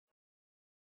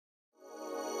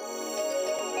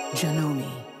Janome.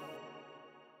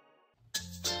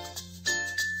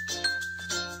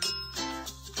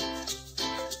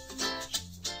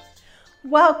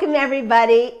 Welcome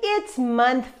everybody. It's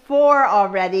month 4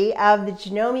 already of the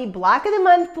Janome Block of the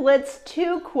Month Blitz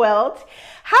 2 quilt.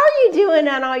 How are you doing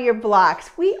on all your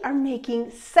blocks? We are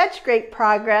making such great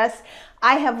progress.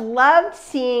 I have loved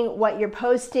seeing what you're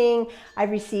posting.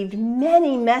 I've received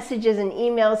many messages and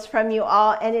emails from you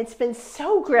all, and it's been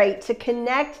so great to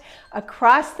connect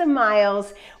across the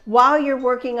miles while you're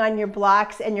working on your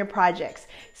blocks and your projects.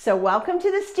 So welcome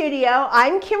to the studio.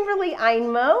 I'm Kimberly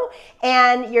Einmo,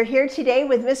 and you're here today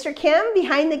with Mr. Kim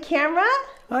behind the camera.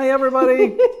 Hi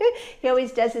everybody. He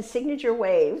always does his signature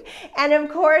wave. And of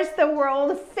course, the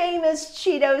world famous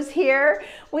Cheeto's here.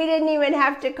 We didn't even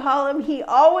have to call him. He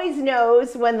always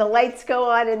knows when the lights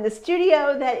go on in the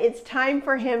studio that it's time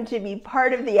for him to be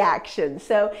part of the action.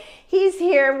 So he's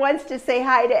here, wants to say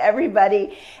hi to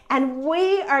everybody. And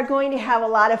we are going to have a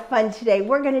lot of fun today.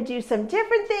 We're going to do some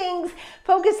different things,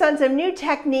 focus on some new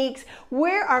techniques.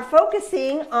 We are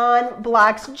focusing on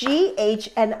blocks G, H,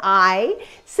 and I.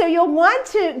 So you'll want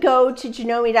to go to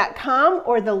janome.com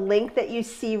or the link that you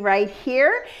see right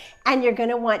here. And you're going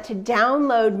to want to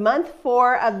download month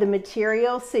 4 of the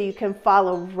material so you can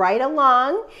follow right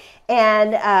along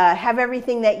and have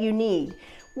everything that you need.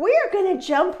 We're going to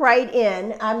jump right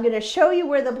in. I'm going to show you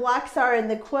where the blocks are in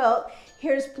the quilt.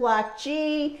 Here's block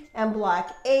G and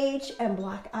block H, and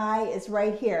block I is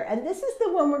right here. And this is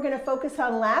the one we're going to focus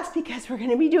on last because we're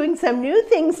going to be doing some new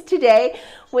things today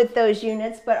with those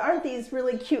units. But aren't these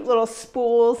really cute little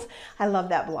spools? I love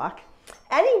that block.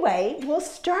 Anyway, we'll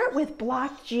start with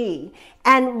block G,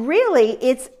 and really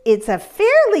it's a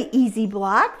fairly easy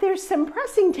block. There's some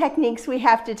pressing techniques we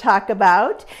have to talk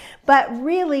about, but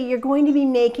really you're going to be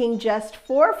making just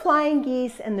 4 flying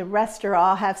geese, and the rest are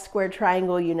all half square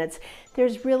triangle units.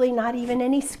 There's really not even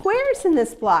any squares in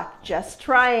this block, just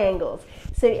triangles.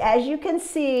 So as you can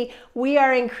see, we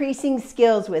are increasing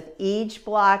skills with each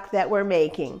block that we're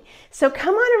making. So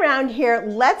come on around here,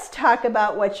 let's talk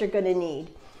about what you're going to need.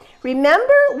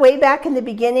 Remember way back in the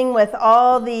beginning with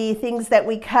all the things that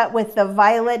we cut with the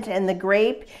violet and the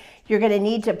grape? You're going to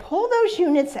need to pull those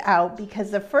units out because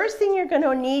the first thing you're going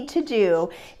to need to do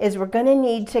is we're going to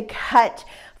need to cut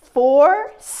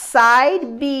 4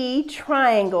 side B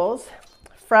triangles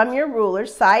from your ruler.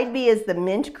 Side B is the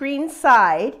mint green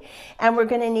side, and we're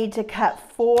going to need to cut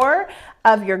 4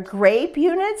 of your grape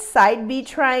units, side B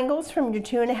triangles from your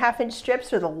 2.5-inch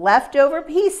strips or the leftover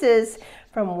pieces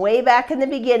from way back in the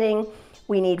beginning.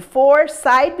 We need 4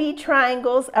 side B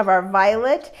triangles of our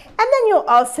violet, and then you'll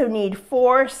also need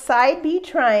 4 side B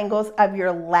triangles of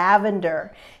your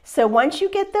lavender. So once you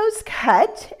get those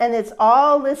cut, and it's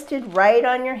all listed right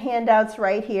on your handouts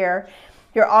right here,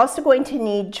 you're also going to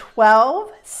need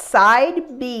 12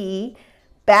 side B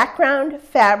background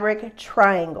fabric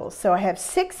triangles. So I have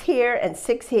 6 here and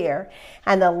 6 here.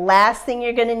 And the last thing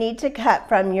you're going to need to cut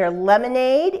from your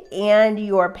lemonade and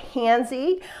your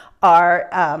pansy are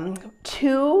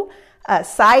 2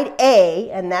 side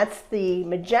A, and that's the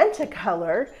magenta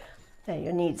color. Now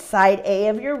you'll need side A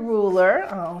of your ruler.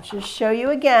 I'll just show you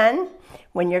again.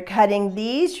 When you're cutting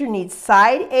these, you need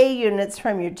side A units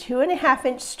from your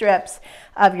 2.5-inch strips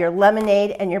of your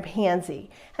lemonade and your pansy.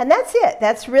 And that's it.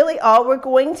 That's really all we're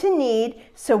going to need.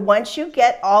 So once you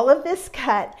get all of this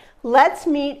cut, let's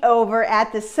meet over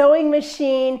at the sewing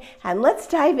machine and let's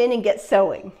dive in and get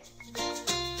sewing.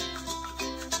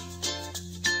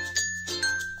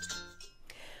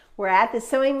 We're at the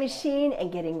sewing machine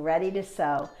and getting ready to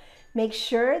sew. Make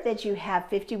sure that you have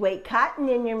 50-weight cotton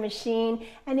in your machine,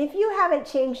 and if you haven't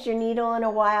changed your needle in a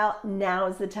while, now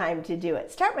is the time to do it.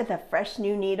 Start with a fresh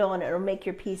new needle and it'll make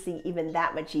your piecing even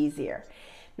that much easier.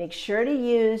 Make sure to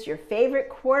use your favorite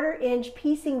 1/4-inch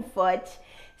piecing foot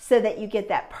so that you get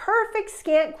that perfect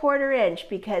scant 1/4 inch,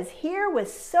 because here with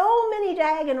so many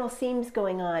diagonal seams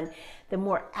going on, the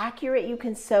more accurate you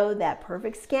can sew that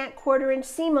perfect scant 1/4 inch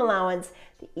seam allowance,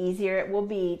 the easier it will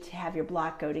be to have your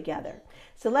block go together.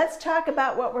 So let's talk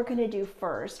about what we're going to do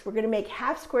first. We're going to make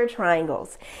half square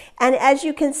triangles. And as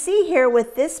you can see here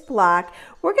with this block,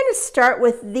 we're going to start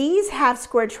with these half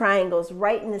square triangles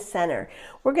right in the center.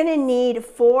 We're going to need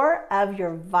 4 of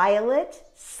your violet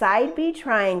side B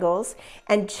triangles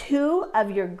and 2 of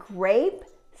your grape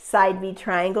side B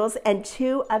triangles and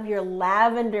 2 of your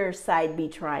lavender side B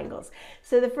triangles.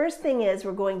 So the first thing is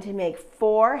we're going to make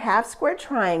 4 half square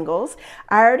triangles.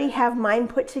 I already have mine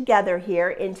put together here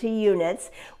into units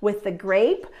with the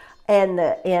grape and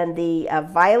the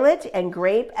violet and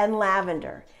grape and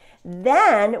lavender.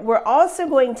 Then we're also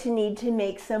going to need to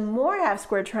make some more half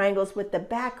square triangles with the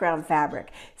background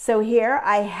fabric. So here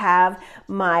I have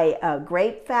my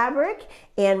grape fabric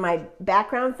and my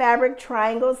background fabric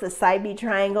triangles, the side B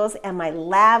triangles, and my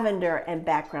lavender and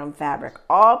background fabric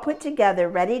all put together,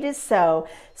 ready to sew.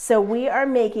 So we are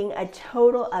making a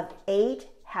total of 8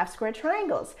 half square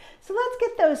triangles. So let's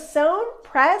get those sewn,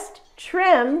 pressed,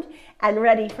 trimmed, and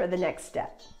ready for the next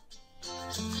step.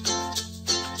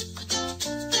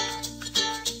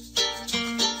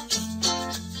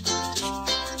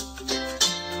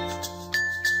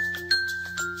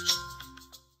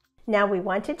 Now we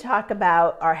want to talk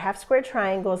about our half square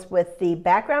triangles with the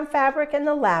background fabric and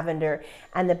the lavender,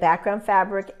 and the background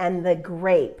fabric and the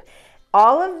grape.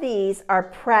 All of these are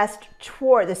pressed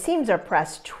toward, the seams are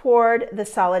pressed toward the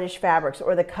solidish fabrics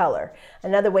or the color.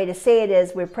 Another way to say it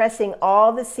is we're pressing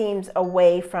all the seams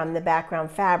away from the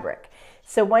background fabric.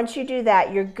 So once you do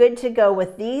that, you're good to go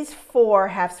with these 4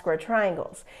 half square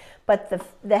triangles. But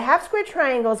the half square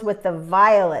triangles with the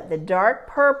violet, the dark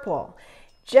purple,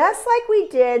 just like we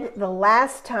did the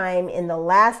last time in the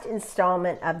last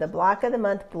installment of the Block of the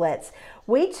Month Blitz,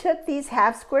 we took these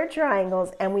half square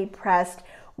triangles and we pressed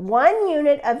 1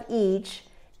 unit of each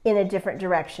in a different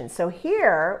direction. So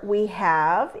here we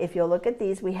have, if you'll look at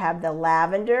these, we have the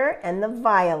lavender and the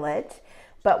violet,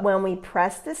 but when we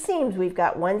press the seams, we've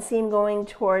got 1 seam going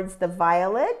towards the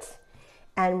violet,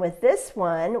 and with this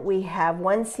one, we have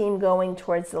 1 seam going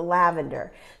towards the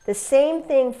lavender. The same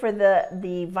thing for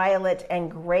the violet and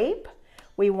grape.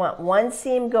 We want 1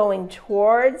 seam going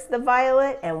towards the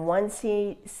violet and 1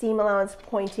 seam allowance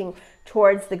pointing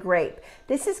towards the grape.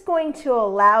 This is going to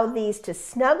allow these to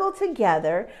snuggle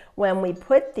together. When we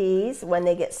put these, when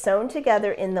they get sewn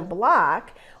together in the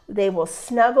block, they will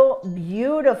snuggle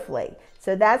beautifully.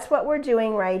 So that's what we're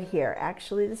doing right here.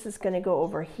 Actually, this is going to go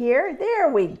over here. There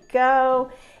we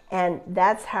go. And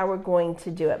that's how we're going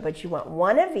to do it. But you want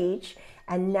 1 of each.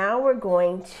 And now we're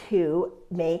going to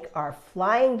make our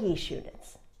flying geese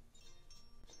units.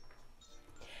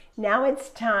 Now it's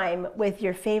time, with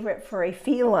your favorite furry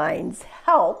felines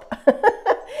help,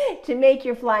 to make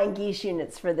your flying geese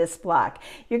units for this block.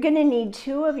 You're going to need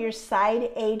 2 of your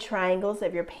side A triangles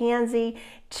of your pansy,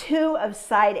 2 of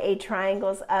side A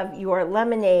triangles of your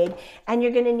lemonade, and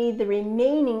you're going to need the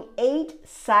remaining 8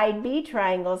 side B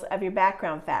triangles of your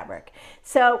background fabric.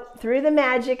 So through the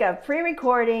magic of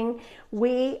pre-recording,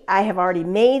 I have already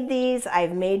made these.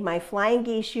 I've made my flying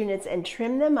geese units and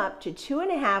trimmed them up to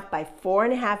 2.5 by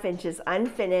 4.5 inches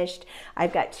unfinished.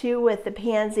 I've got 2 with the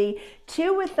pansy,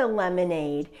 2 with the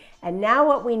lemonade. And now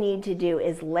what we need to do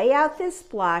is lay out this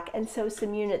block and sew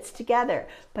some units together.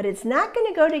 But it's not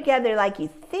going to go together like you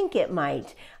think it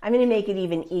might. I'm going to make it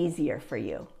even easier for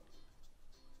you.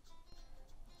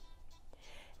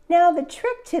 Now the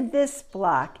trick to this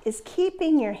block is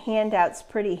keeping your handouts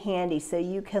pretty handy so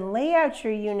you can lay out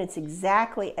your units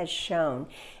exactly as shown.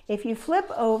 If you flip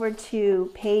over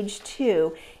to page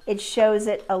 2, it shows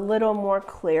it a little more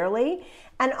clearly.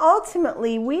 And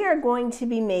ultimately, we are going to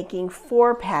be making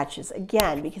 4 patches,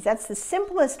 again, because that's the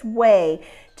simplest way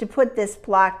to put this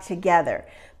block together.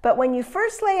 But when you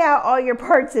first lay out all your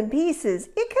parts and pieces,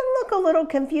 it can look a little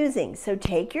confusing. So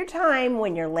take your time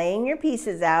when you're laying your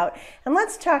pieces out, and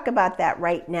let's talk about that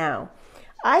right now.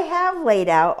 I have laid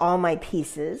out all my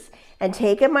pieces and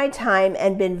taken my time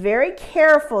and been very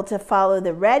careful to follow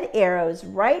the red arrows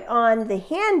right on the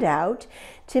handout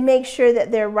to make sure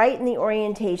that they're right in the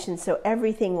orientation so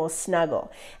everything will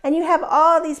snuggle. And you have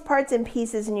all these parts and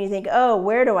pieces and you think, oh,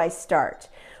 where do I start?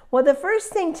 Well, the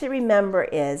first thing to remember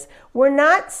is we're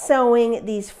not sewing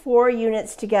these 4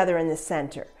 units together in the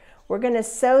center. We're going to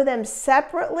sew them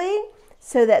separately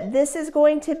so that this is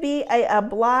going to be a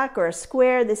block or a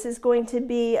square. This is going to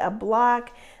be a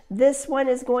block. This one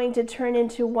is going to turn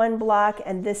into 1 block,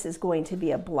 and this is going to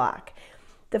be a block.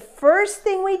 The first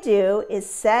thing we do is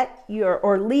set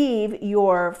or leave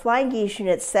your flying geese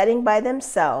units setting by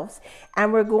themselves,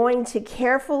 and we're going to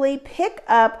carefully pick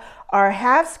up our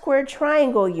half square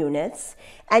triangle units,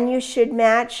 and you should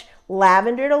match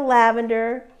lavender to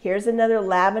lavender. Here's another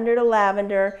lavender to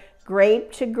lavender,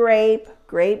 grape to grape,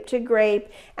 grape to grape,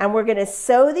 and we're going to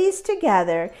sew these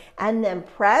together and then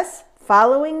press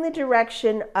following the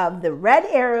direction of the red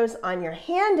arrows on your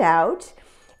handout.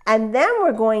 And then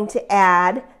we're going to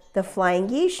add the flying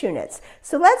geese units.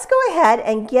 So let's go ahead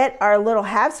and get our little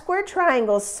half square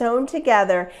triangles sewn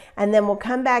together, and then we'll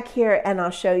come back here and I'll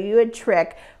show you a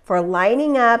trick for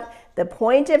lining up the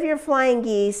point of your flying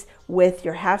geese with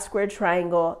your half square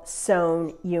triangle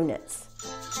sewn units.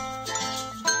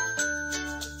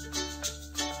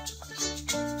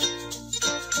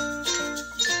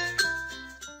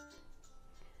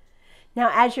 Now,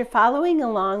 as you're following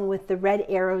along with the red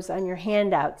arrows on your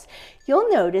handouts,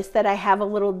 you'll notice that I have a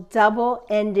little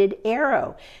double-ended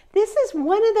arrow. This is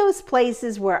one of those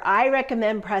places where I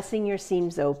recommend pressing your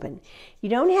seams open. You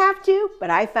don't have to,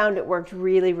 but I found it worked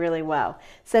really, really well.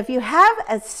 So if you have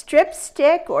a strip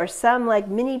stick or some like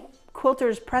mini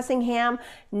quilter's pressing ham,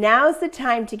 now's the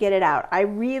time to get it out. I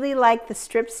really like the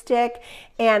strip stick,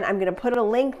 and I'm going to put a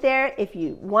link there if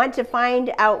you want to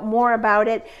find out more about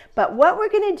it. But what we're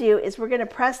going to do is we're going to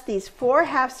press these 4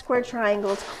 half square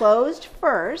triangles closed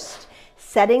first,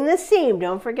 setting the seam,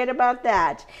 don't forget about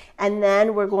that. And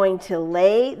then we're going to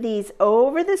lay these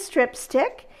over the strip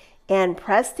stick and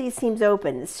press these seams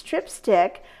open. The strip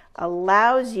stick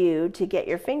allows you to get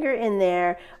your finger in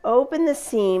there, open the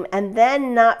seam, and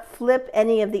then not flip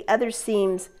any of the other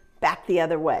seams back the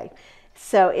other way.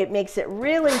 So it makes it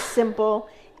really simple,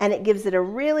 and it gives it a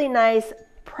really nice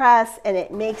press, and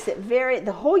it makes it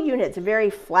the whole unit's very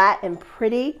flat and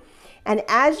pretty. And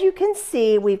as you can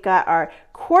see, we've got our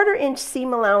 1/4 inch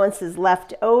seam allowances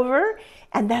left over,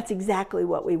 and that's exactly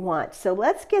what we want. So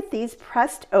let's get these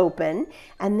pressed open,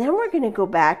 and then we're going to go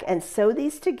back and sew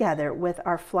these together with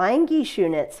our flying geese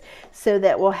units so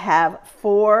that we'll have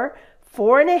 4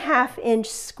 4.5 inch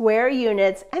square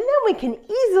units, and then we can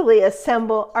easily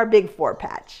assemble our big 4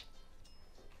 patch.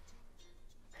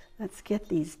 Let's get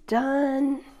these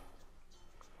done.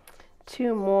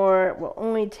 2 more will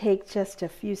only take just a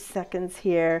few seconds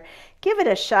here. Give it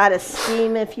a shot of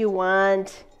steam if you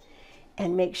want,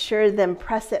 and make sure then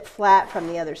press it flat from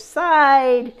the other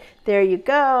side. There you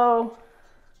go.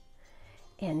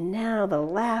 And now the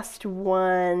last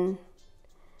one.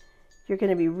 You're going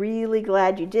to be really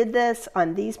glad you did this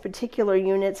on these particular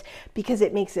units because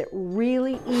it makes it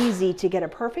really easy to get a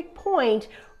perfect point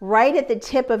right at the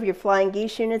tip of your flying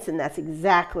geese units, and that's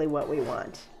exactly what we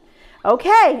want.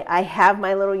 Okay, I have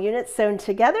my little units sewn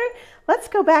together. Let's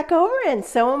go back over and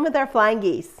sew them with our flying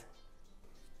geese.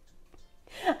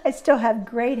 I still have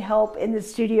great help in the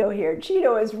studio here.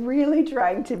 Cheeto is really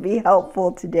trying to be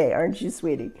helpful today, aren't you,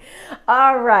 sweetie?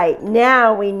 All right,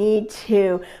 now we need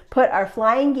to put our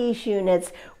flying geese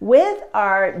units with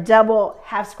our double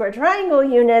half square triangle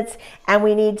units, and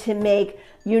we need to make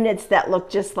units that look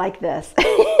just like this.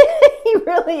 He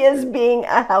really is being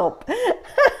a help.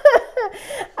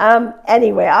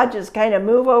 Anyway, I'll just kind of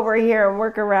move over here and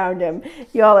work around him.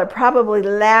 Y'all are probably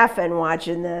laughing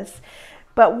watching this.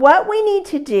 But what we need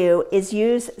to do is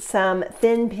use some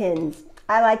thin pins.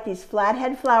 I like these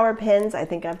flathead flower pins. I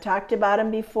think I've talked about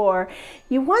them before.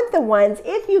 You want the ones,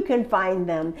 if you can find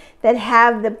them, that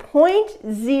have the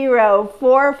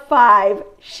 0.045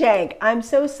 shank. I'm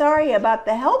so sorry about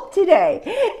the help today.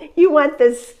 You want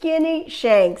the skinny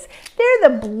shanks. They're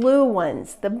the blue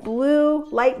ones, the blue,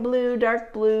 light blue,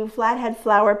 dark blue, flathead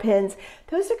flower pins.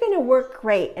 Those are going to work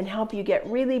great and help you get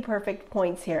really perfect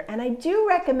points here. And I do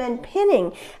recommend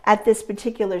pinning at this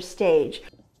particular stage.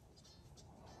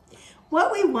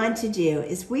 What we want to do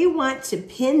is we want to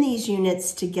pin these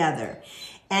units together.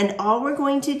 And all we're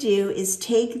going to do is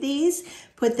take these,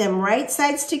 put them right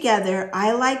sides together.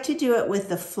 I like to do it with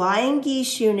the flying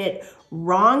geese unit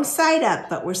wrong side up,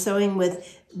 but we're sewing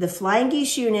with the flying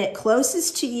geese unit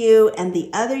closest to you and the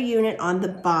other unit on the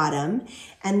bottom.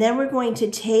 And then we're going to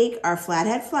take our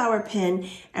flathead flower pin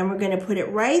and we're going to put it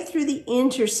right through the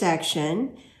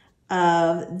intersection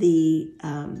of the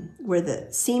where the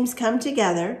seams come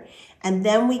together. And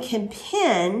then we can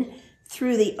pin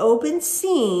through the open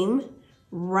seam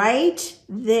right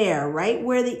there, right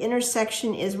where the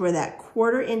intersection is, where that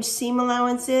 1/4 inch seam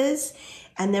allowance is.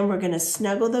 And then we're going to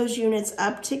snuggle those units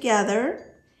up together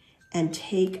and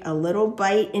take a little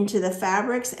bite into the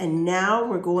fabrics. And now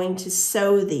we're going to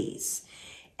sew these.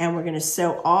 And we're going to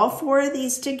sew all 4 of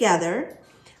these together.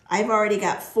 I've already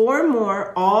got 4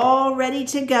 more all ready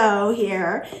to go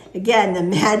here. Again, the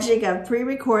magic of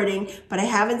pre-recording, but I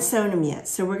haven't sewn them yet.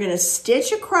 So we're going to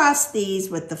stitch across these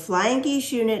with the flying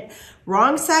geese unit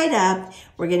wrong side up.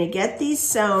 We're going to get these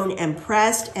sewn and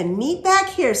pressed and meet back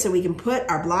here so we can put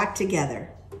our block together.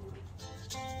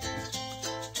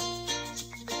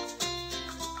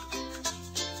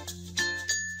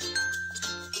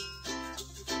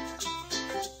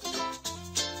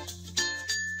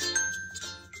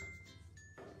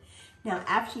 Now,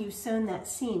 after you've sewn that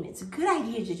seam, it's a good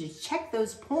idea to just check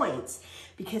those points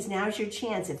because now's your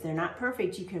chance. If they're not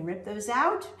perfect, you can rip those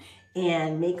out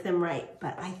and make them right.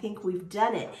 But I think we've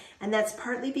done it. And that's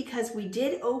partly because we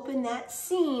did open that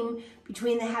seam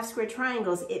between the half square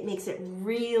triangles. It makes it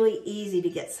really easy to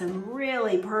get some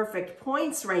really perfect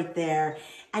points right there.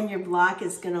 And your block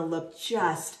is going to look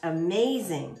just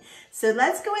amazing. So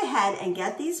let's go ahead and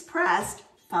get these pressed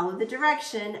follow the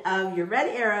direction of your red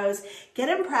arrows, get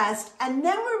them pressed, and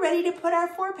then we're ready to put our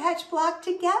 4-patch block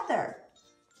together.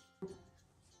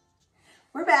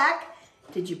 We're back.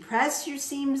 Did you press your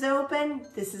seams open?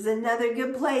 This is another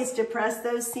good place to press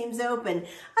those seams open.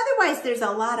 Otherwise, there's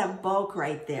a lot of bulk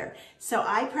right there. So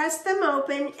I pressed them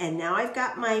open, and now I've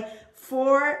got my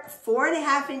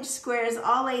 4.5-inch squares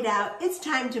all laid out. It's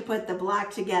time to put the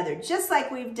block together, just like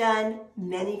we've done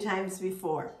many times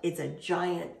before. It's a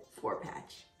giant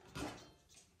 4-patch.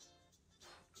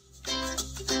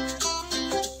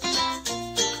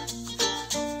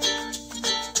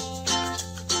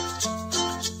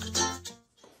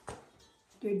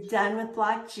 You're done with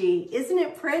block G. Isn't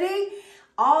it pretty?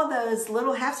 All those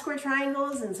little half-square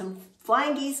triangles and some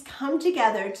flying geese come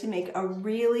together to make a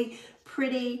really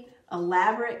pretty,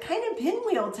 elaborate, kind of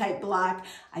pinwheel type block.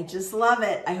 I just love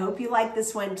it. I hope you like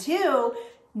this one too.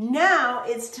 Now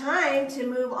it's time to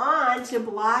move on to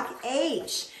block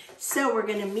H. So we're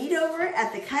going to meet over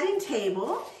at the cutting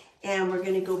table, and we're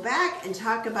going to go back and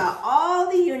talk about all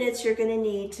the units you're going to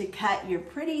need to cut your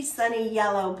pretty sunny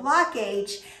yellow block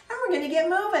H, and we're going to get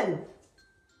moving.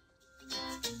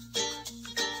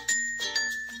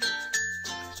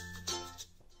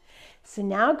 So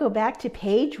now go back to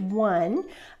page 1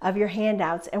 of your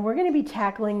handouts, and we're going to be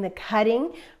tackling the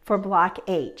cutting for block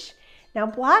H. Now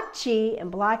block G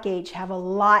and block H have a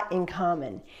lot in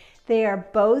common. They are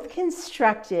both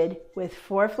constructed with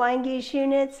 4 flying geese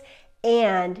units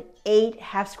and 8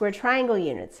 half-square triangle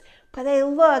units, but they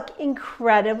look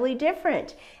incredibly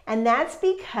different. And that's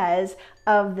because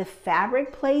of the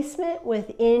fabric placement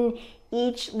within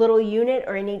each little unit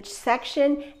or in each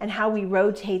section and how we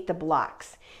rotate the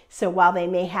blocks. So while they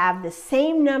may have the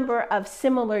same number of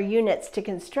similar units to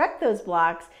construct those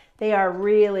blocks, they are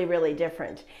really, really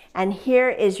different. And here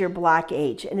is your block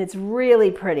H, and it's really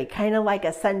pretty, kind of like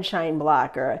a sunshine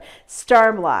block or a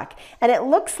star block. And it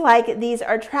looks like these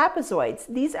are trapezoids.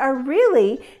 These are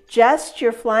really just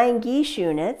your flying geese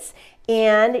units,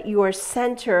 and your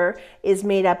center is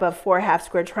made up of 4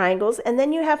 half-square triangles, and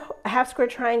then you have half-square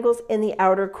triangles in the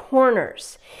outer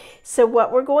corners. So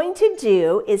what we're going to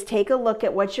do is take a look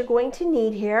at what you're going to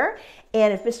need here,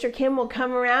 and if Mr. Kim will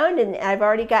come around, and I've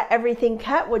already got everything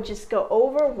cut, we'll just go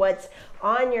over what's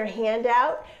on your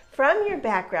handout. From your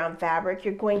background fabric,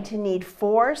 you're going to need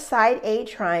 4 side A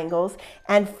triangles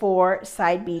and 4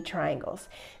 side B triangles.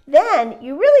 Then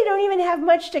you really don't even have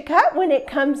much to cut when it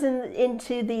comes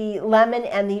into the lemon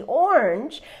and the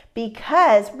orange,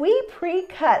 because we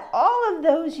pre-cut all of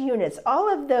those units,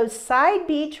 all of those side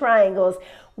B triangles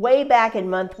way back in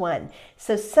month 1.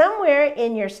 So somewhere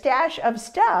in your stash of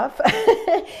stuff,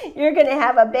 you're going to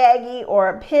have a baggie or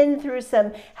a pin through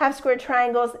some half-square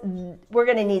triangles. We're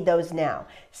going to need those now.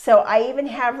 So I even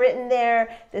have written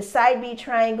there the side B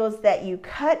triangles that you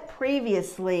cut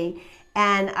previously,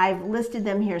 and I've listed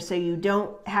them here so you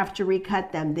don't have to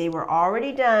recut them. They were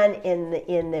already done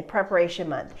in the preparation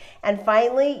month. And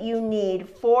finally, you need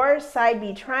 4 side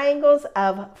B triangles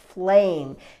of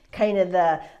flame, kind of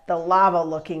the lava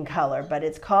looking color, but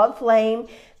it's called flame.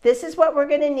 This is what we're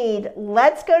going to need.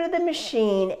 Let's go to the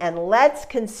machine and let's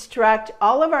construct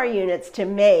all of our units to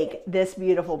make this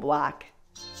beautiful block.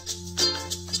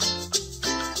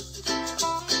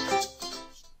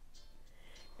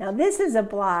 Now this is a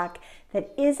block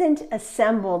that isn't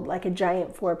assembled like a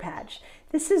giant 4-patch.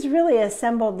 This is really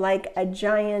assembled like a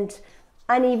giant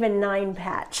uneven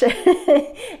 9-patch.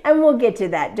 And we'll get to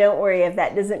that. Don't worry if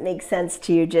that doesn't make sense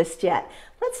to you just yet.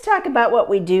 Let's talk about what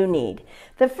we do need.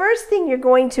 The first thing you're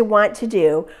going to want to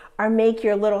do are make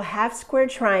your little half-square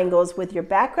triangles with your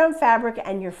background fabric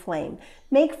and your flame.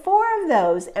 Make 4 of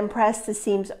those and press the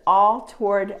seams all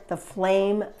toward the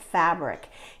flame fabric.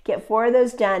 Get 4 of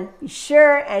those done. Be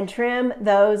sure and trim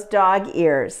those dog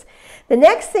ears. The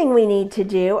next thing we need to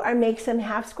do are make some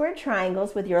half-square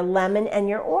triangles with your lemon and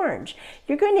your orange.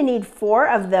 You're going to need 4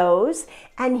 of those,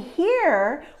 and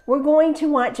here we're going to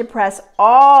want to press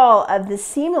all of the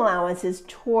seam allowances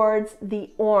towards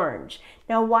the orange.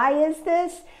 Now why is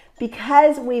this?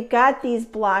 Because we've got these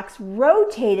blocks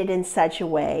rotated in such a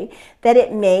way that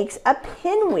it makes a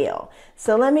pinwheel.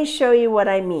 So let me show you what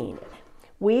I mean.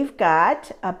 We've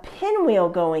got a pinwheel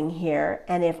going here,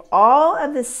 and if all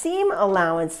of the seam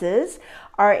allowances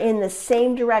are in the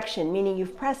same direction, meaning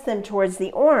you've pressed them towards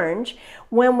the orange,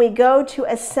 when we go to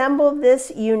assemble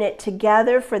this unit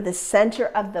together for the center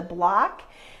of the block,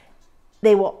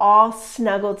 they will all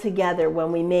snuggle together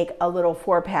when we make a little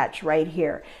 4-patch right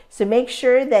here. So make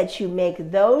sure that you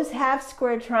make those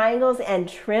half-square triangles and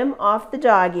trim off the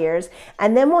dog ears,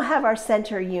 and then we'll have our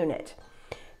center unit.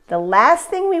 The last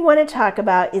thing we want to talk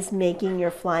about is making your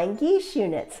flying geese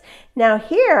units. Now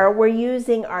here we're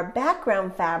using our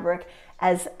background fabric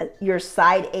as your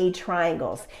side A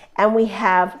triangles. And we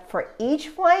have, for each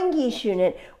flying geese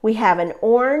unit, we have an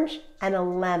orange and a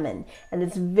lemon. And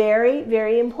it's very,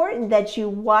 very important that you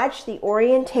watch the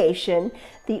orientation.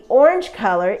 The orange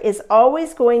color is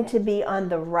always going to be on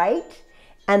the right,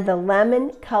 and the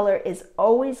lemon color is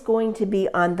always going to be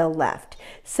on the left.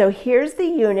 So here's the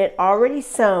unit already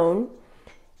sewn,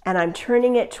 and I'm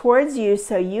turning it towards you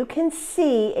so you can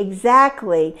see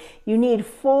exactly. You need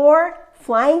 4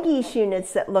 flying geese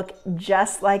units that look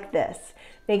just like this.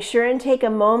 Make sure and take a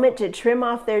moment to trim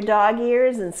off their dog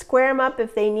ears and square them up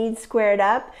if they need squared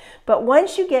up. But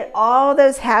once you get all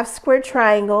those half square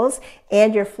triangles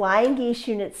and your flying geese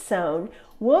units sewn,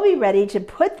 we'll be ready to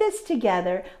put this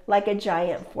together like a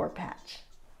giant 4-patch.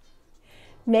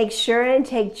 Make sure and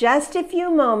take just a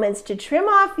few moments to trim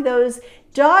off those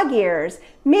dog ears,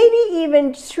 maybe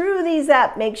even screw these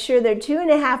up. Make sure they're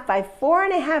 2.5 by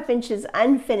 4.5 inches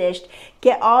unfinished.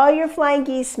 Get all your flying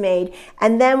geese made,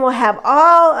 and then we'll have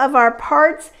all of our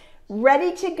parts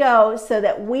ready to go so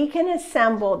that we can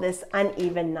assemble this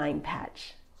uneven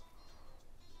 9-patch.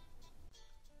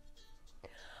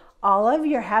 All of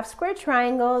your half square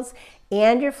triangles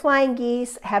and your flying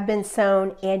geese have been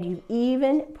sewn, and you've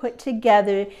even put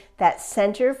together that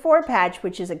center 4-patch,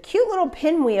 which is a cute little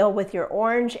pinwheel with your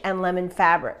orange and lemon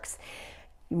fabrics.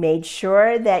 You made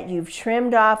sure that you've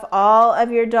trimmed off all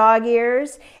of your dog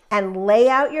ears and lay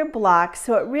out your block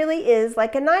so it really is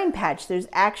like a 9-patch. There's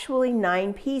actually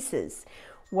 9 pieces.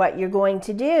 What you're going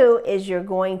to do is you're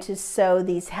going to sew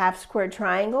these half square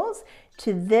triangles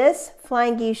to this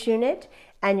flying geese unit,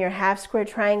 and your half square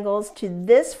triangles to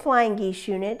this flying geese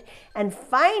unit, and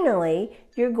finally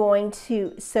you're going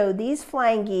to sew these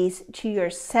flying geese to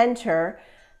your center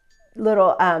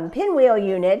little pinwheel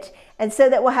unit, and so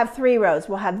that we'll have 3 rows.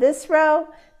 We'll have this row,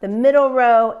 the middle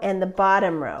row, and the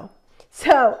bottom row.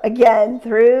 So again,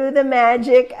 through the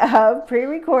magic of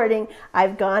pre-recording,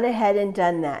 I've gone ahead and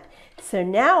done that. So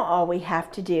now all we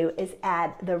have to do is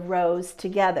add the rows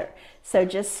together. So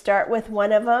just start with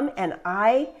one of them, and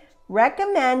I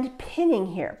recommend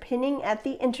pinning here, pinning at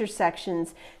the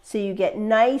intersections so you get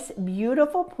nice,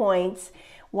 beautiful points.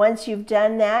 Once you've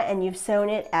done that and you've sewn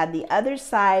it, add the other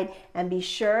side and be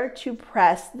sure to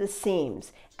press the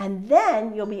seams. And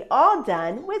then you'll be all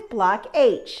done with block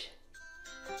H.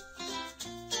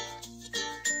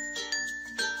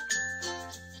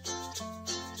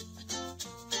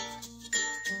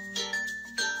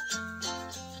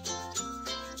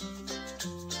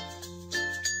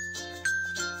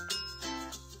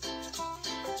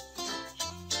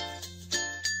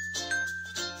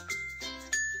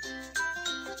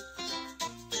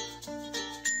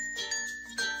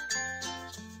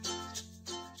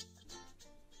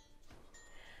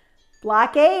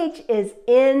 Block H is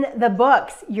in the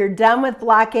books. You're done with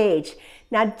block H.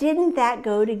 Now, didn't that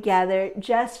go together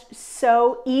just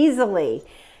so easily?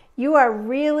 You are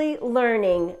really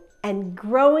learning and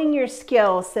growing your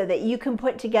skills so that you can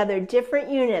put together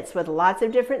different units with lots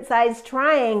of different sized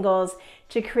triangles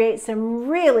to create some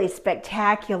really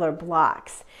spectacular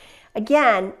blocks.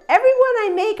 Again, every one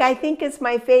I make I think is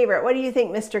my favorite. What do you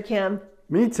think, Mr. Kim?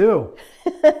 Me too.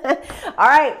 All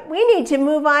right, we need to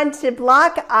move on to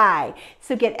block I.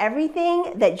 So get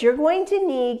everything that you're going to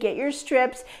need, get your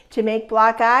strips to make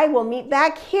block I. We'll meet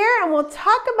back here and we'll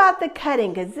talk about the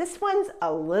cutting because this one's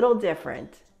a little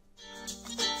different.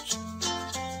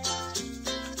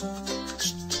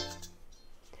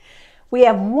 We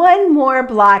have one more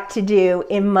block to do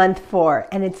in month 4,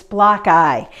 and it's block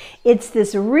I. It's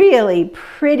this really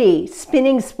pretty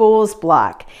spinning spools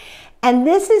block. And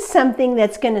this is something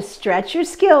that's going to stretch your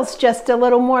skills just a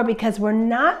little more because we're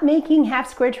not making half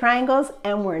square triangles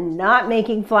and we're not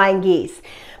making flying geese.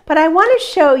 But I want to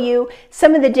show you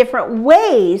some of the different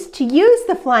ways to use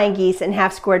the flying geese and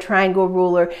half square triangle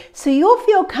ruler so you'll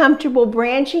feel comfortable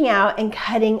branching out and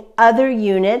cutting other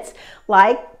units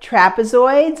like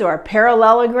trapezoids or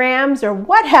parallelograms or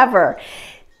whatever.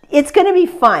 It's going to be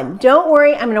fun. Don't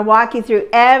worry, I'm going to walk you through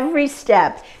every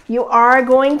step. You are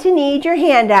going to need your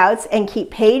handouts and keep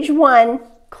page 1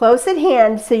 close at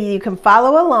hand so you can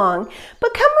follow along.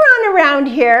 But come on around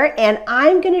here and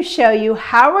I'm going to show you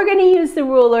how we're going to use the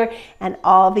ruler and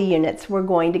all the units we're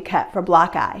going to cut for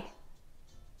block I.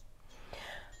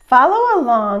 Follow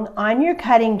along on your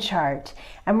cutting chart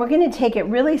and we're going to take it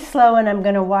really slow and I'm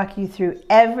going to walk you through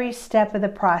every step of the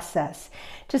process.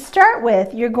 To start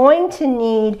with, you're going to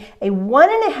need a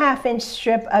 1.5 inch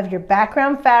strip of your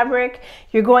background fabric.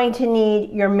 You're going to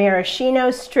need your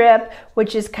maraschino strip,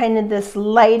 which is kind of this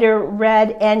lighter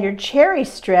red, and your cherry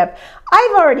strip.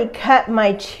 I've already cut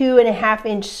my 2.5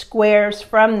 inch squares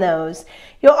from those.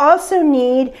 You'll also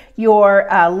need your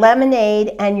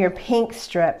lemonade and your pink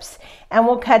strips, and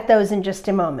we'll cut those in just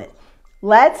a moment.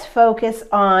 Let's focus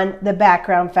on the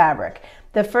background fabric.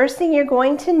 The first thing you're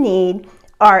going to need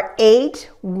are 8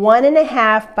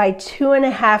 1.5 by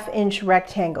 2.5 inch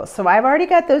rectangles. So I've already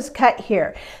got those cut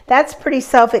here. That's pretty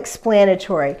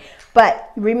self-explanatory.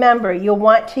 But remember, you'll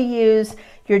want to use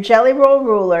your jelly roll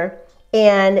ruler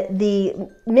and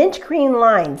the mint green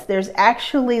lines. There's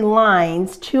actually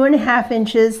lines 2.5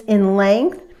 inches in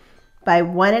length by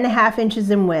 1.5 inches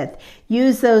in width.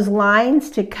 Use those lines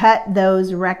to cut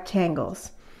those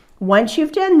rectangles. Once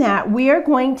you've done that, we are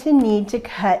going to need to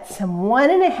cut some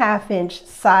 1.5 inch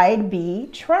side B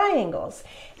triangles.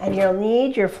 And you'll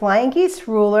need your flying geese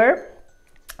ruler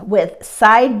with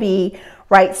side B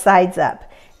right sides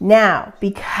up. Now,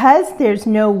 because there's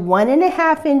no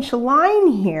 1.5 inch line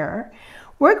here,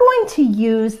 we're going to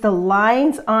use the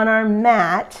lines on our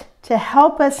mat to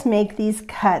help us make these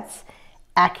cuts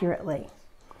accurately.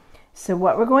 So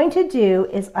what we're going to do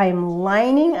is I'm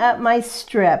lining up my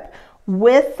strip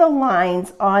with the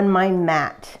lines on my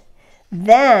mat.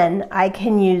 Then I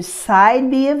can use side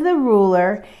B of the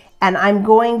ruler, and I'm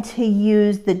going to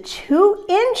use the 2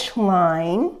 inch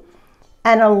line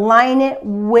and align it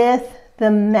with the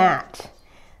mat.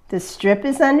 The strip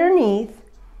is underneath.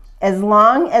 As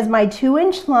long as my 2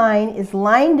 inch line is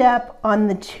lined up on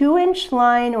the 2 inch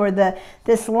line or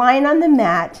this line on the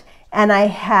mat, and I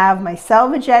have my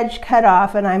selvage edge cut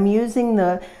off, and I'm using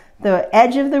the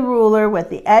edge of the ruler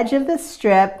with the edge of the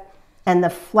strip and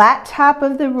the flat top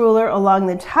of the ruler along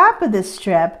the top of the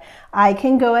strip, I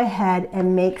can go ahead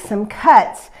and make some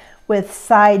cuts with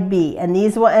side B. And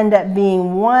these will end up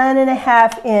being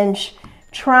 1.5 inch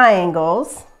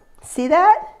triangles. See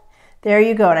that? There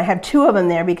you go. And I have 2 of them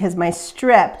there because my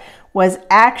strip was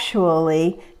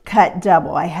actually cut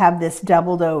double. I have this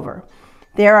doubled over.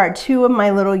 There are 2 of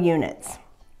my little units.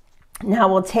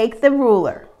 Now we'll take the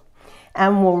ruler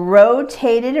and we'll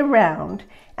rotate it around,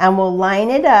 and we'll line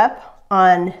it up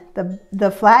on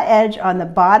the flat edge on the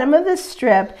bottom of the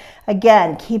strip.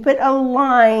 Again, keep it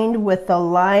aligned with the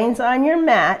lines on your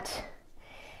mat,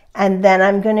 and then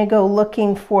I'm going to go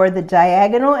looking for the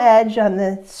diagonal edge on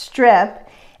the strip,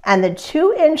 and the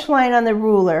 2 inch line on the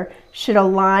ruler should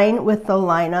align with the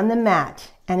line on the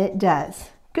mat, and it does.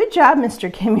 Good job, Mr.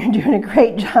 Kim, you're doing a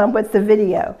great job with the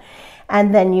video.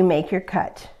 And then you make your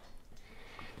cut.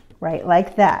 Right,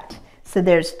 like that. So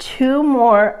there's 2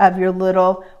 more of your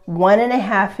little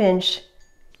 1.5 inch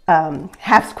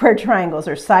half square triangles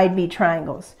or side B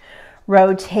triangles.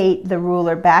 Rotate the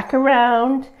ruler back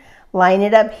around, line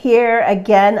it up here.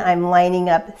 Again, I'm lining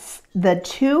up the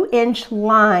 2 inch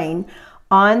line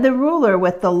on the ruler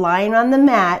with the line on the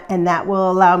mat, and that will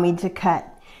allow me to cut.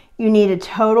 You need a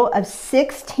total of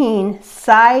 16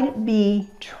 side B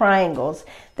triangles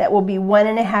that will be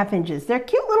 1.5 inches. They're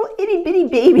cute little itty bitty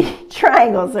baby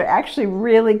triangles. They're actually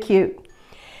really cute.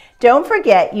 Don't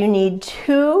forget, you need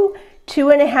 2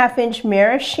 2.5 inch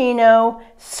maraschino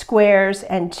squares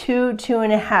and 2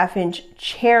 2.5 inch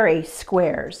cherry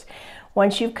squares.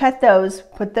 Once you've cut those,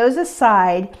 put those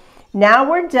aside. Now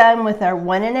we're done with our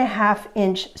 1.5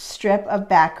 inch strip of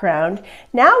background.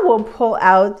 Now we'll pull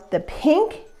out the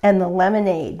pink and the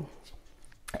lemonade.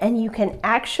 And you can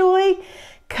actually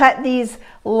cut these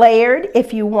layered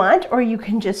if you want, or you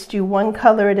can just do one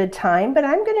color at a time, but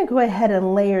I'm going to go ahead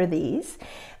and layer these.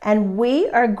 And we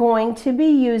are going to be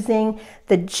using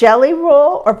the jelly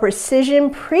roll or precision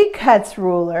pre-cuts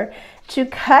ruler to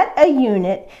cut a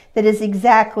unit that is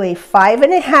exactly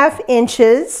 5.5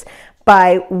 inches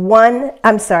by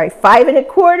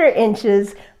 5.25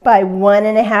 inches by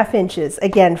 1.5 inches.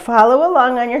 Again, follow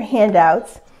along on your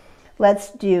handouts.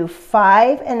 Let's do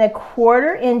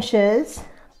 5.25 inches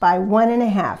by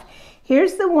 1.5.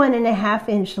 Here's the 1.5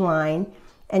 inch line,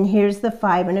 and here's the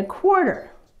 5.25.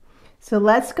 So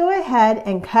let's go ahead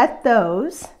and cut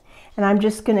those. And I'm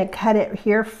just going to cut it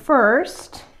here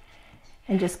first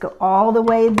and just go all the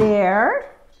way there.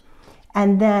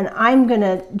 And then I'm going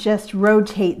to just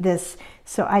rotate this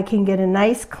so I can get a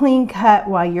nice clean cut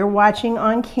while you're watching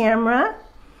on camera.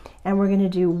 And we're going to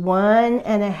do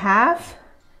 1.5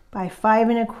 by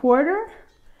 5.25.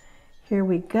 Here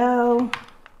we go.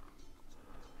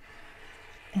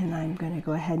 And I'm going to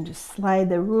go ahead and just slide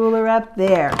the ruler up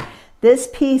there. This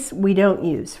piece we don't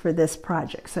use for this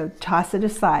project, so toss it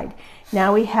aside.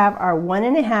 Now we have our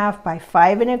 1.5 by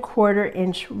 5 1/4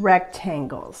 inch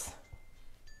rectangles.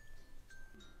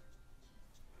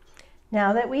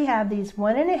 Now that we have these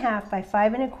 1.5 by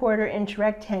 5 1/4 inch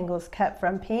rectangles cut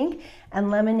from pink and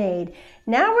lemonade,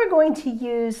 now we're going to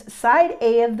use side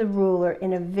A of the ruler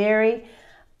in a very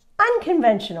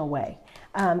unconventional way.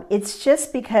 It's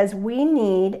just because we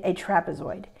need a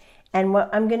trapezoid. And what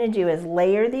I'm going to do is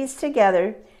layer these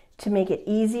together to make it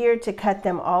easier to cut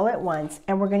them all at once.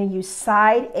 And we're going to use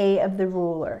side A of the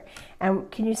ruler.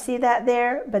 And can you see that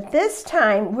there? But this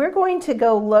time we're going to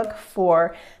go look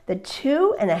for the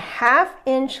 2.5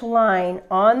 inch line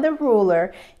on the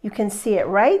ruler. You can see it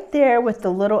right there with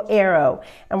the little arrow.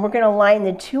 And we're going to line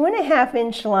the 2.5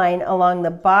 inch line along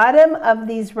the bottom of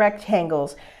these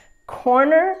rectangles,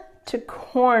 corner to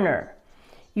corner.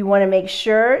 You want to make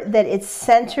sure that it's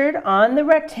centered on the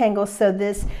rectangle so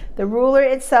the ruler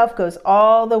itself goes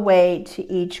all the way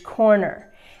to each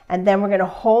corner. And then we're going to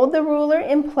hold the ruler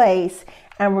in place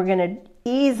and we're going to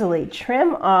easily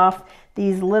trim off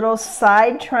these little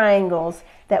side triangles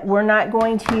that we're not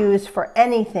going to use for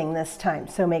anything this time.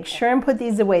 So make sure and put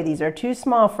these away. These are too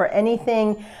small for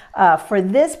anything for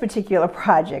this particular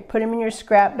project. Put them in your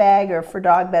scrap bag or for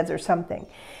dog beds or something.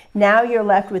 Now you're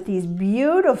left with these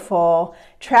beautiful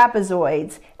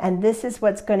trapezoids, and this is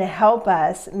what's going to help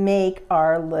us make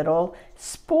our little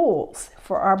spools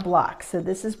for our blocks. So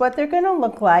this is what they're going to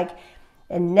look like.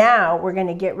 And now we're going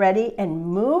to get ready and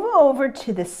move over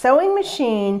to the sewing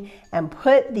machine and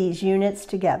put these units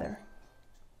together.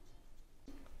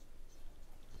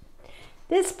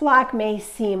 This block may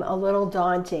seem a little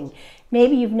daunting.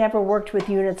 Maybe you've never worked with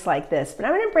units like this, but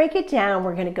I'm going to break it down.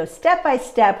 We're going to go step by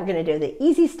step. We're going to do the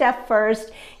easy stuff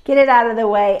first, get it out of the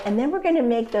way, and then we're going to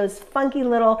make those funky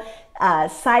little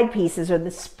side pieces or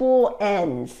the spool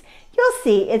ends. You'll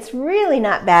see it's really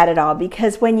not bad at all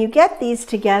because when you get these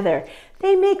together,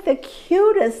 they make the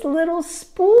cutest little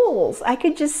spools. I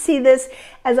could just see this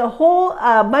as a whole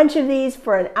bunch of these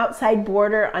for an outside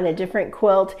border on a different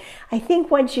quilt. I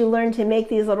think once you learn to make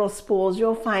these little spools,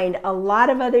 you'll find a lot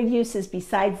of other uses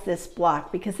besides this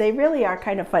block because they really are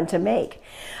kind of fun to make.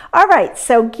 All right,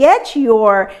 so get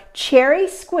your cherry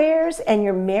squares and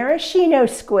your maraschino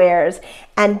squares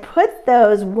and put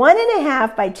those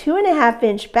 1.5 by 2.5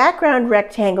 inch background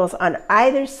rectangles on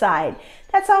either side.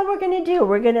 That's all we're going to do.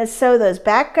 We're going to sew those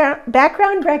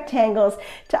background rectangles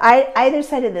to either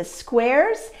side of the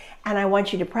squares, and I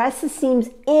want you to press the seams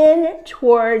in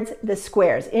towards the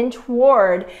squares, in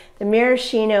toward the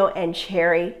maraschino and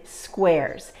cherry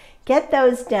squares. Get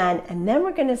those done, and then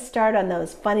we're going to start on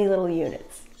those funny little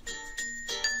units.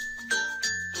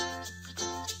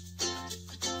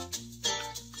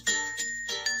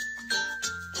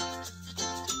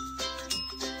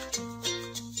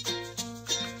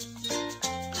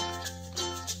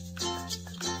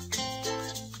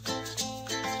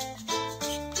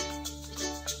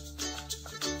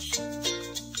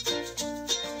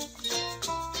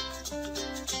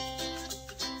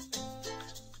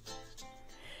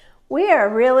 We are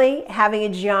really having a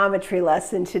geometry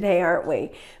lesson today, aren't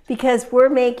we? Because we're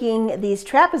making these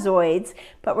trapezoids,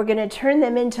 but we're going to turn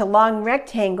them into long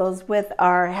rectangles with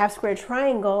our half square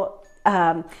triangle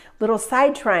little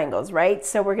side triangles, right?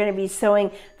 So we're going to be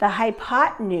sewing the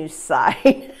hypotenuse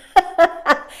side.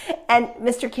 And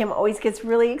Mr. Kim always gets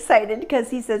really excited because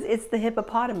he says it's the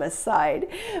hippopotamus side.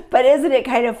 But isn't it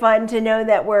kind of fun to know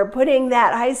that we're putting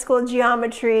that high school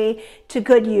geometry to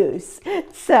good use?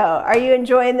 So are you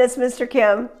enjoying this, Mr.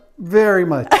 Kim? Very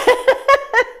much.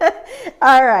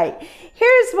 All right,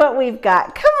 here's what we've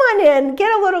got. Come on in,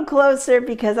 get a little closer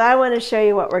because I want to show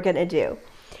you what we're going to do.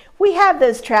 We have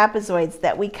those trapezoids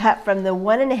that we cut from the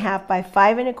 1.5 by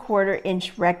 5 1/4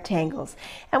 inch rectangles.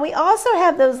 And we also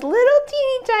have those little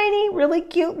teeny tiny, really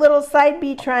cute little side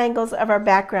B triangles of our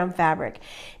background fabric.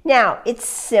 Now, it's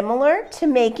similar to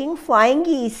making flying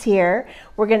geese here.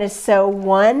 We're going to sew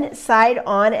one side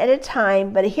on at a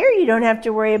time, but here you don't have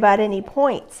to worry about any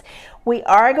points. We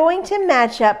are going to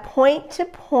match up point to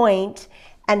point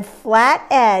and flat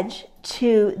edge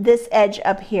to this edge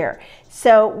up here.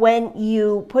 So when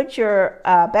you put your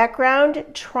background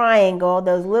triangle,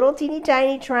 those little teeny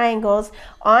tiny triangles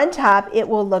on top, it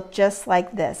will look just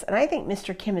like this. And I think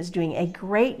Mr. Kim is doing a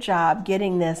great job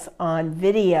getting this on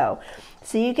video.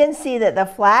 So you can see that the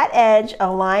flat edge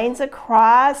aligns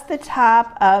across the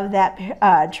top of that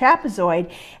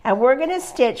trapezoid, and we're going to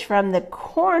stitch from the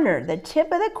corner, the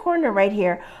tip of the corner right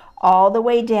here, all the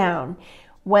way down.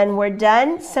 When we're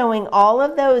done sewing all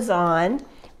of those on,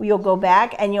 you'll go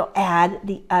back and you'll add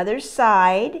the other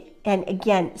side And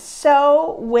again,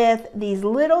 sew with these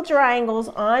little triangles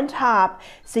on top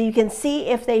so you can see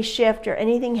if they shift or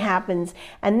anything happens.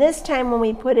 And this time when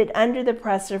we put it under the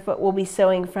presser foot, we'll be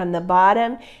sewing from the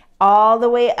bottom all the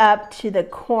way up to the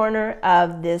corner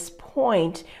of this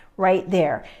point right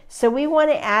there. So we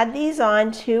want to add these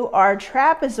on to our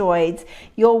trapezoids.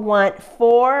 You'll want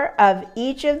 4 of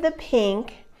each of the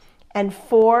pink and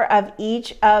 4 of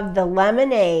each of the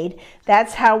lemonade.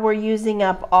 That's how we're using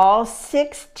up all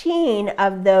 16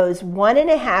 of those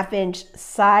 1.5-inch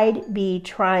side B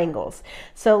triangles.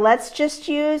 So let's just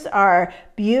use our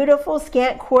beautiful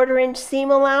scant 1/4-inch seam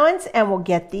allowance and we'll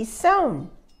get these sewn.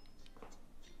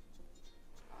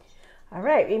 All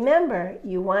right, remember,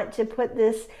 you want to put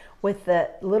this with the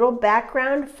little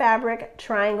background fabric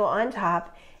triangle on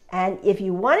top. And if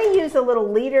you want to use a little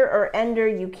leader or ender,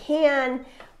 you can.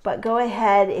 But go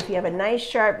ahead, if you have a nice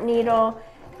sharp needle,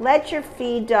 let your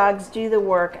feed dogs do the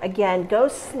work. Again, go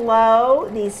slow.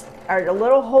 These are a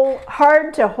little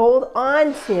hard to hold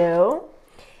on to,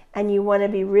 and you want to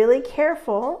be really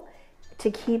careful to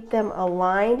keep them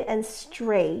aligned and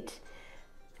straight.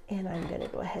 And I'm going to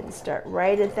go ahead and start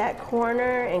right at that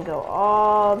corner and go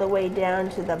all the way down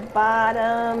to the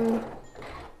bottom.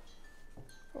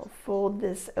 We'll fold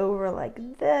this over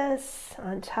like this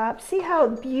on top. See how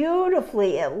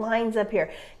beautifully it lines up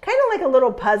here. Kind of like a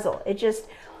little puzzle. It just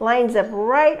lines up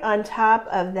right on top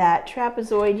of that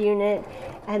trapezoid unit.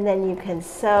 And then you can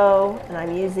sew, and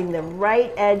I'm using the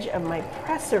right edge of my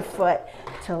presser foot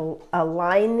to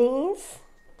align these.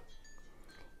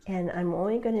 And I'm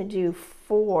only going to do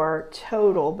 4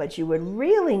 total, but you would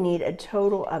really need a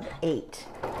total of 8.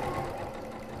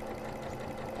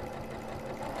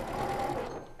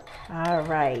 All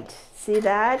right, see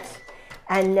that?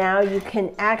 And now you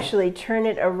can actually turn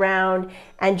it around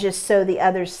and just sew the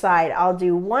other side. I'll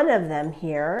do one of them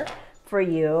here for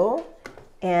you,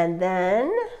 and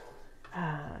then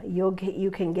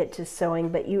you can get to sewing,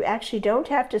 but you actually don't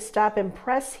have to stop and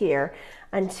press here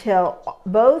until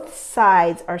both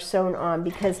sides are sewn on,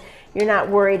 because you're not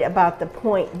worried about the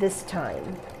point this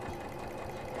time.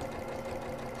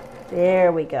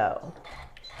 There we go.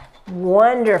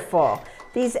 Wonderful.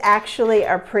 These actually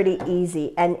are pretty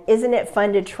easy, and isn't it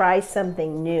fun to try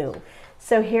something new?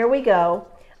 So here we go.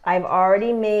 I've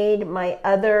already made my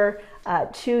other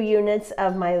 2 units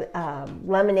of my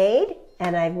lemonade,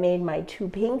 and I've made my 2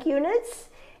 pink units,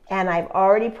 and I've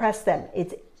already pressed them.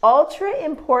 It's ultra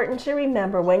important to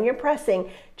remember when you're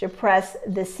pressing to press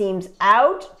the seams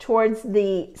out towards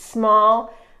the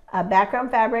small background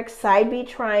fabric side B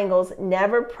triangles.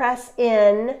 Never press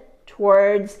in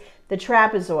towards the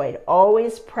trapezoid.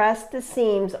 Always press the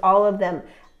seams, all of them,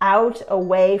 out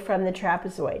away from the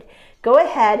trapezoid. Go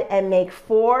ahead and make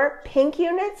 4 pink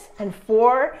units and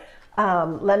 4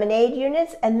 lemonade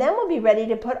units, and then we'll be ready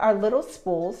to put our little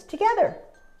spools together.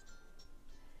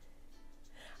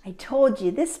 I told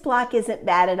you this block isn't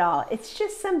bad at all. It's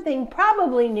just something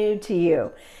probably new to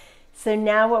you. So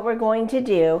now what we're going to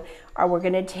do are we're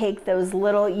going to take those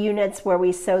little units where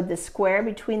we sewed the square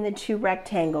between the 2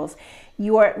 rectangles.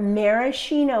 Your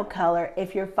maraschino color,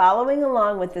 if you're following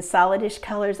along with the solidish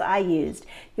colors I used,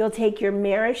 you'll take your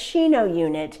maraschino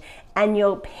unit and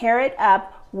you'll pair it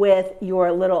up with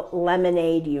your little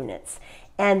lemonade units.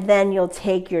 And then you'll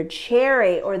take your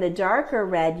cherry or the darker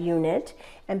red unit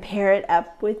and pair it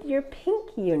up with your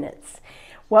pink units.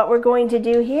 What we're going to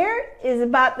do here is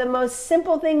about the most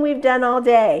simple thing we've done all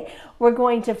day. We're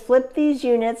going to flip these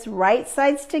units right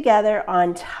sides together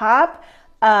on top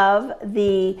of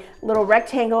the little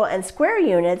rectangle and square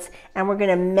units, and we're going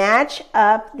to match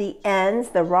up the ends,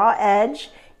 the raw edge.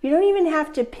 You don't even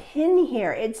have to pin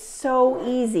here. It's so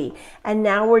easy. And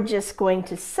now we're just going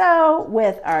to sew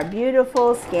with our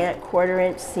beautiful scant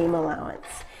 1/4-inch seam allowance.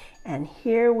 And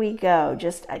here we go.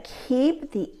 Just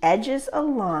keep the edges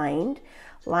aligned.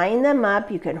 Line them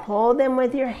up. You can hold them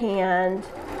with your hand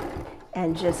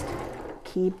and just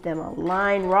keep them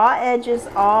aligned. Raw edges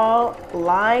all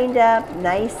lined up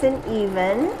nice and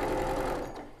even.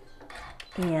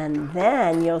 And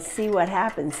then you'll see what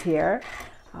happens here.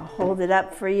 I'll hold it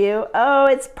up for you. Oh,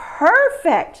 it's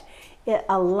perfect. It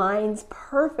aligns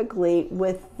perfectly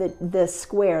with the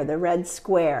square, the red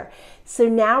square. So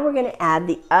now we're going to add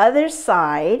the other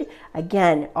side.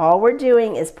 Again, all we're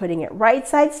doing is putting it right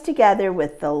sides together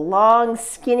with the long,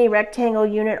 skinny rectangle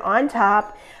unit on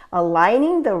top,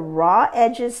 aligning the raw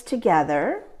edges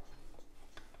together.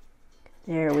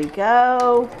 There we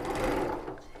go.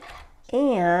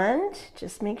 And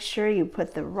just make sure you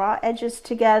put the raw edges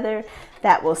together.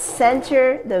 That will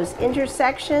center those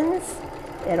intersections.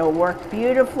 It'll work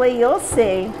beautifully, you'll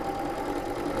see.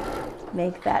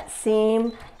 Make that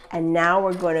seam And now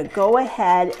we're going to go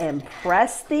ahead and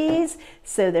press these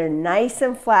so they're nice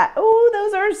and flat. Oh,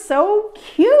 those are so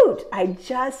cute. I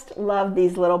just love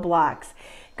these little blocks.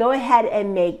 Go ahead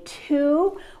and make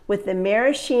 2 with the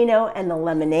maraschino and the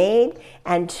lemonade,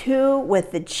 and 2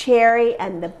 with the cherry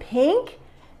and the pink,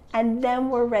 and then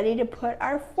we're ready to put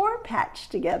our 4-patch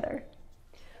together.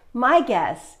 My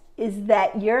guess is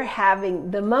that you're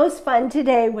having the most fun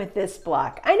today with this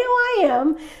block. I know I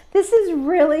am. This is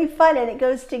really fun, and it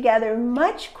goes together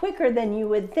much quicker than you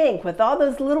would think with all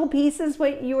those little pieces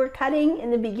what you were cutting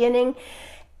in the beginning.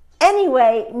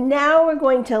 Anyway, now we're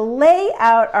going to lay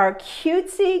out our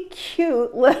cutesy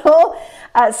cute little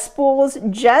spools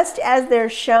just as they're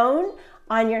shown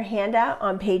on your handout,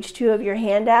 on page 2 of your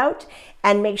handout,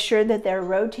 and make sure that they're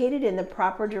rotated in the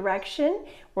proper direction.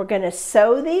 We're going to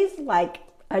sew these like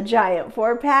a giant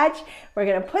 4-patch. We're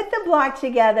going to put the block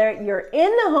together. You're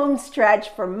in the home stretch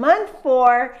for month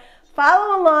 4.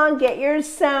 Follow along, get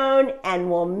yours sewn,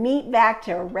 and we'll meet back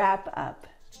to wrap up.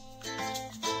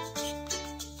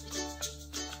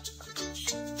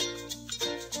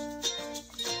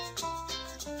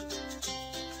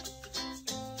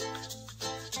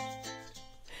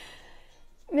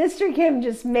 Mr. Kim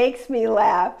just makes me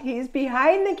laugh. He's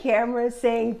behind the camera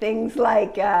saying things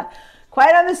like,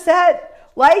 quiet on the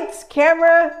set, lights,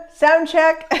 camera, sound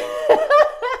check.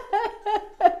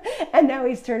 And now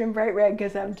he's turning bright red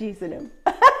because I'm teasing him.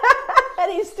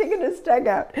 And he's sticking his tongue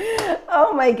out.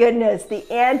 Oh my goodness, the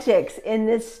antics in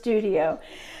this studio.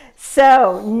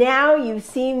 So now you've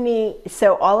seen me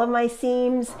sew all of my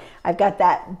seams. I've got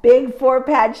that big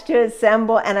 4-patch to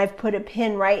assemble, and I've put a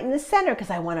pin right in the center because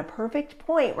I want a perfect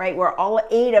point right where all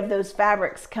 8 of those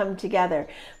fabrics come together.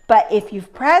 But if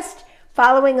you've pressed,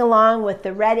 following along with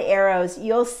the red arrows,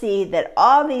 you'll see that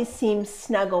all these seams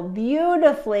snuggle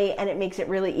beautifully, and it makes it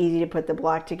really easy to put the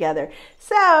block together.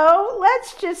 So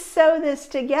let's just sew this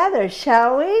together,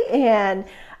 shall we? And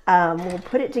we'll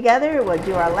put it together. We'll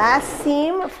do our last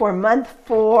seam for month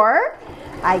 4.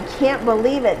 I can't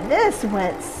believe it. This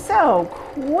went so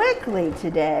quickly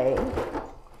today.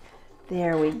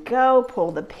 There we go.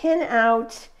 Pull the pin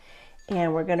out,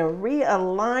 and we're going to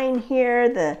realign here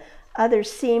the other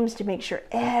seams to make sure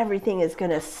everything is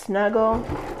going to snuggle.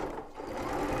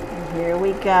 And here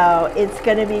we go. It's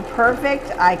going to be perfect,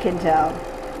 I can tell.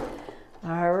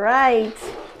 All right.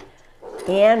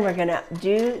 And we're going to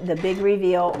do the big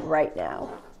reveal right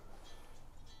now.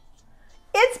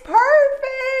 It's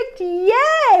perfect!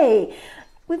 Yay!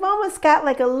 We've almost got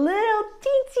like a little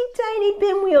teensy tiny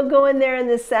pinwheel going there in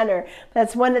the center.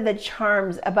 That's one of the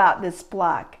charms about this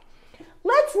block.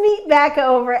 Let's meet back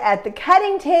over at the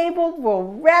cutting table. We'll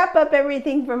wrap up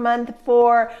everything for month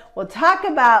 4. We'll talk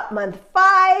about month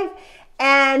 5,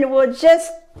 and we'll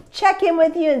just check in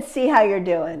with you and see how you're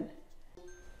doing.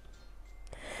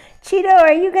 Cheeto,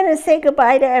 are you going to say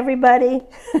goodbye to everybody?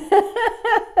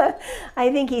 I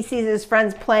think he sees his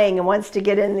friends playing and wants to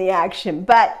get in the action,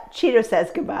 but Cheeto says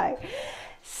goodbye.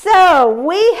 So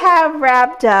we have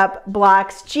wrapped up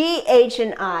blocks G, H,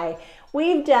 and I.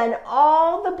 We've done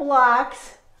all the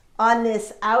blocks on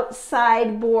this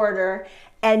outside border,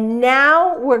 and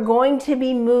now we're going to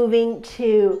be moving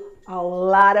to a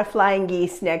lot of flying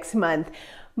geese next month.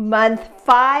 Month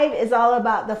 5 is all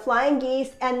about the flying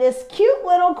geese and this cute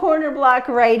little corner block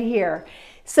right here.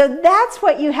 So that's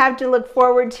what you have to look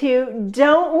forward to.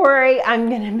 Don't worry, I'm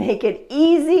going to make it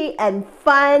easy and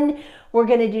fun. We're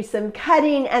going to do some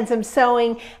cutting and some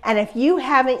sewing, and if you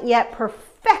haven't yet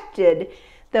perfected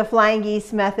the flying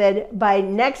geese method, by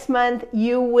next month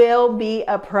you will be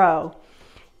a pro.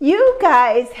 You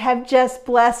guys have just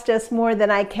blessed us more than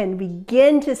I can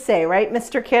begin to say, right,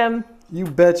 Mr. Kim? You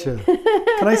betcha.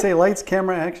 Can I say lights,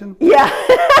 camera, action? Yeah,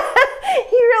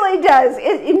 he really does.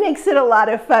 It makes it a lot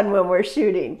of fun when we're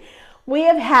shooting. We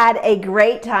have had a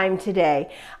great time today.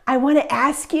 I want to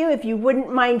ask you if you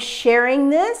wouldn't mind sharing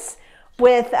this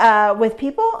with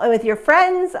people, with your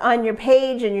friends, on your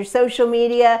page and your social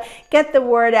media. Get the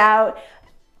word out.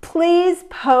 Please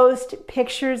post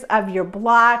pictures of your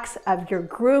blocks, of your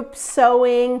group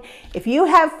sewing. If you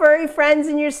have furry friends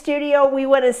in your studio, we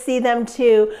want to see them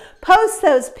too. Post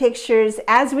those pictures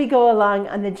as we go along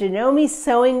on the Janome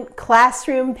Sewing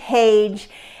Classroom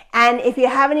page. And if you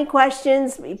have any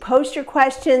questions, post your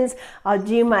questions. I'll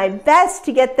do my best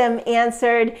to get them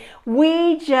answered.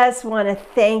 We just want to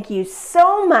thank you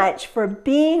so much for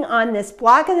being on this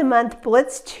Block of the Month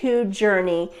Blitz 2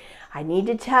 journey. I need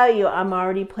to tell you, I'm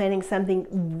already planning something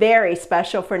very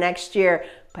special for next year,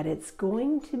 but it's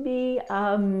going to be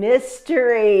a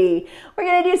mystery. We're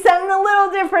going to do something a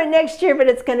little different next year, but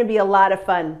it's going to be a lot of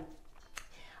fun.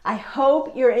 I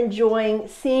hope you're enjoying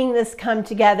seeing this come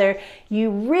together. You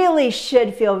really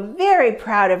should feel very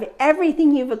proud of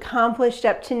everything you've accomplished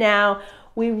up to now.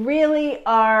 We really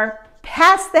are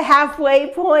past the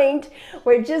halfway point.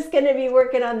 We're just going to be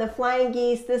working on the flying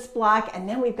geese, this block, and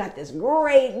then we've got this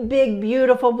great, big,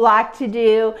 beautiful block to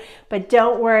do. But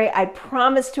don't worry, I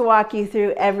promise to walk you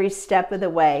through every step of the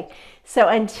way. So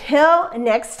until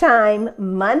next time,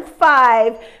 month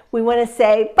 5, we want to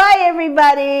say bye,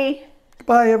 everybody.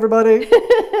 Bye, everybody.